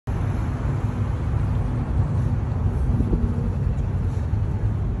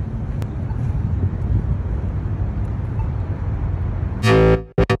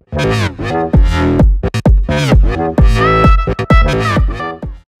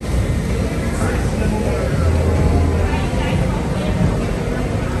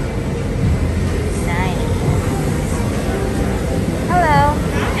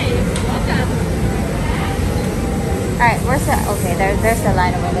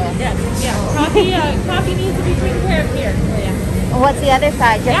there. Yes, yeah. Coffee needs to be taken care of here. Oh, yeah. What's the other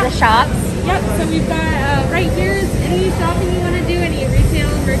side? Just the shops? Yep, so we've got right here is any shopping you want to do, any retail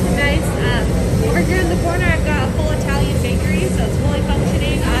merchandise. Over here in the corner, I've got a full Italian bakery, so it's fully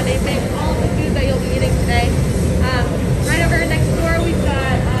functioning. They make all the food that you'll be eating today. Right over next door, we've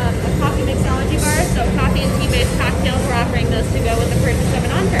got a coffee mixology bar, so coffee and tea-based cocktails. We're offering those to go with the purchase of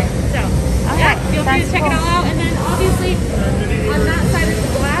an entree. So, yeah, feel free to check it all out. And then, obviously, on that side of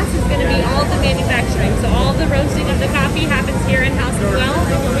the glass is going to be all the manufacturing. So, all the roasting of the coffee happens here in-house as well,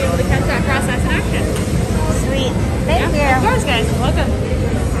 and you'll be able to catch that process in action. Sweet. Thank you. Of course, guys. Welcome.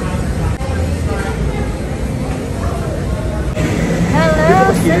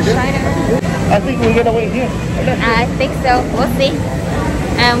 Hello, Sunshiner. I think we're gonna wait here. I think so. We'll see.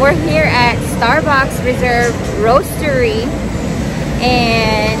 And we're here at Starbucks Reserve Roastery.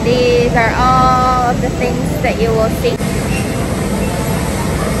 And these are all of the things that you will see.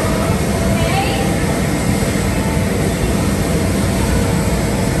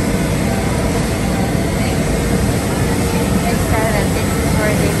 They said that this is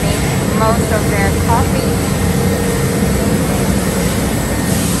where they make most of their coffee.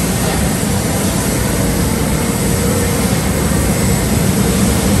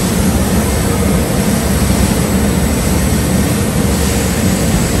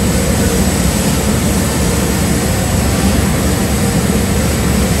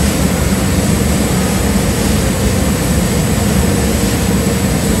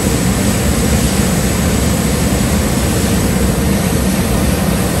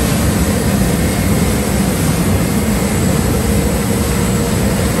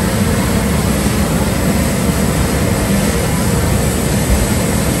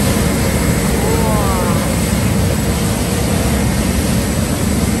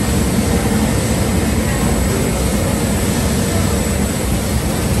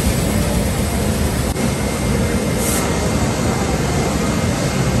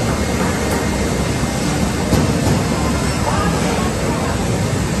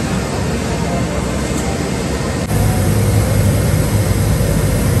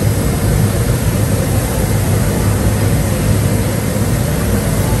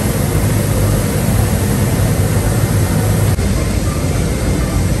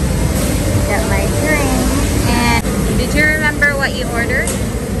 What you ordered?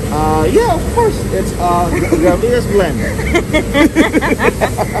 Yeah, of course. It's Gravitas blend.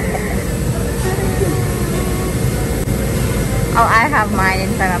 Oh, I have mine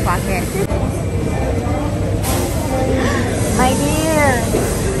inside my pocket. My dear,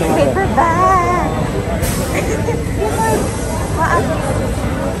 paper bag.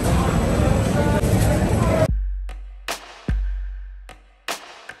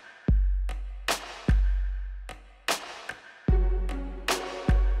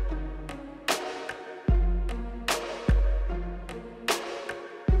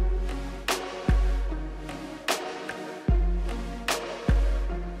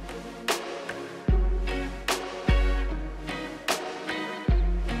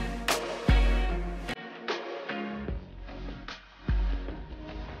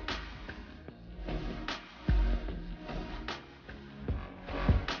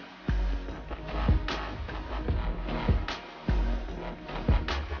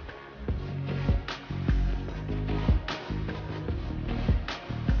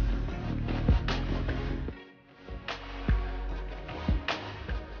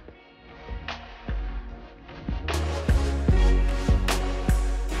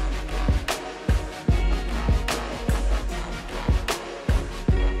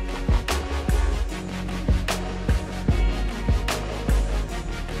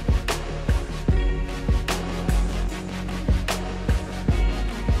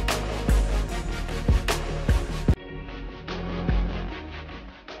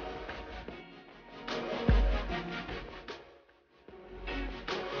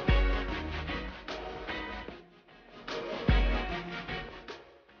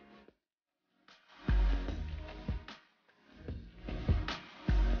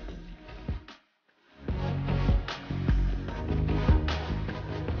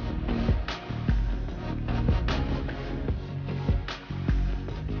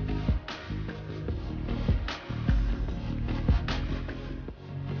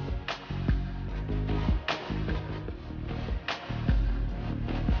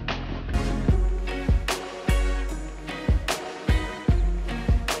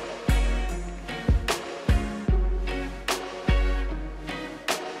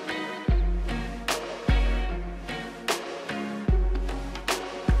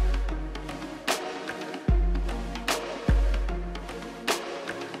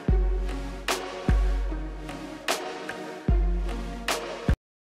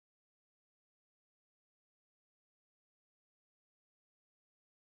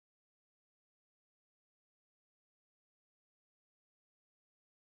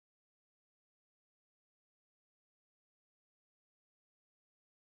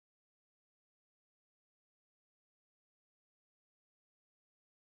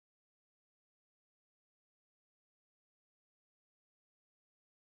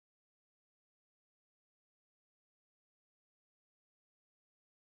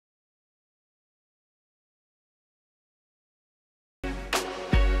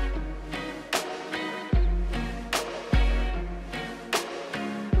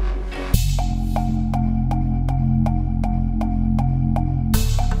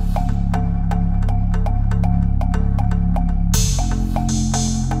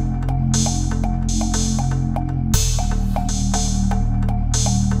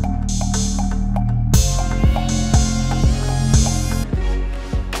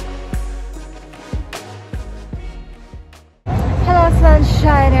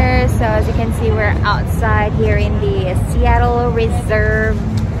 can see we're outside here in the Seattle Reserve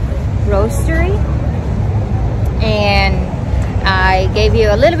Roastery, and I gave you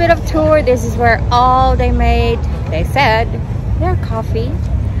a little bit of tour. This is where all they made, they said, their coffee,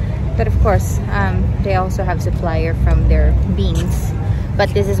 but of course they also have supplier from their beans, but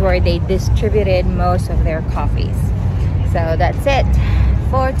this is where they distributed most of their coffees. So that's it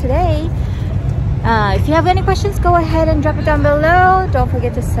for today. If you have any questions, go ahead and drop it down below. Don't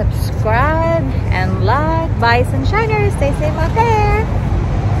forget to subscribe and like. Bye, sunshiners. Stay safe out there.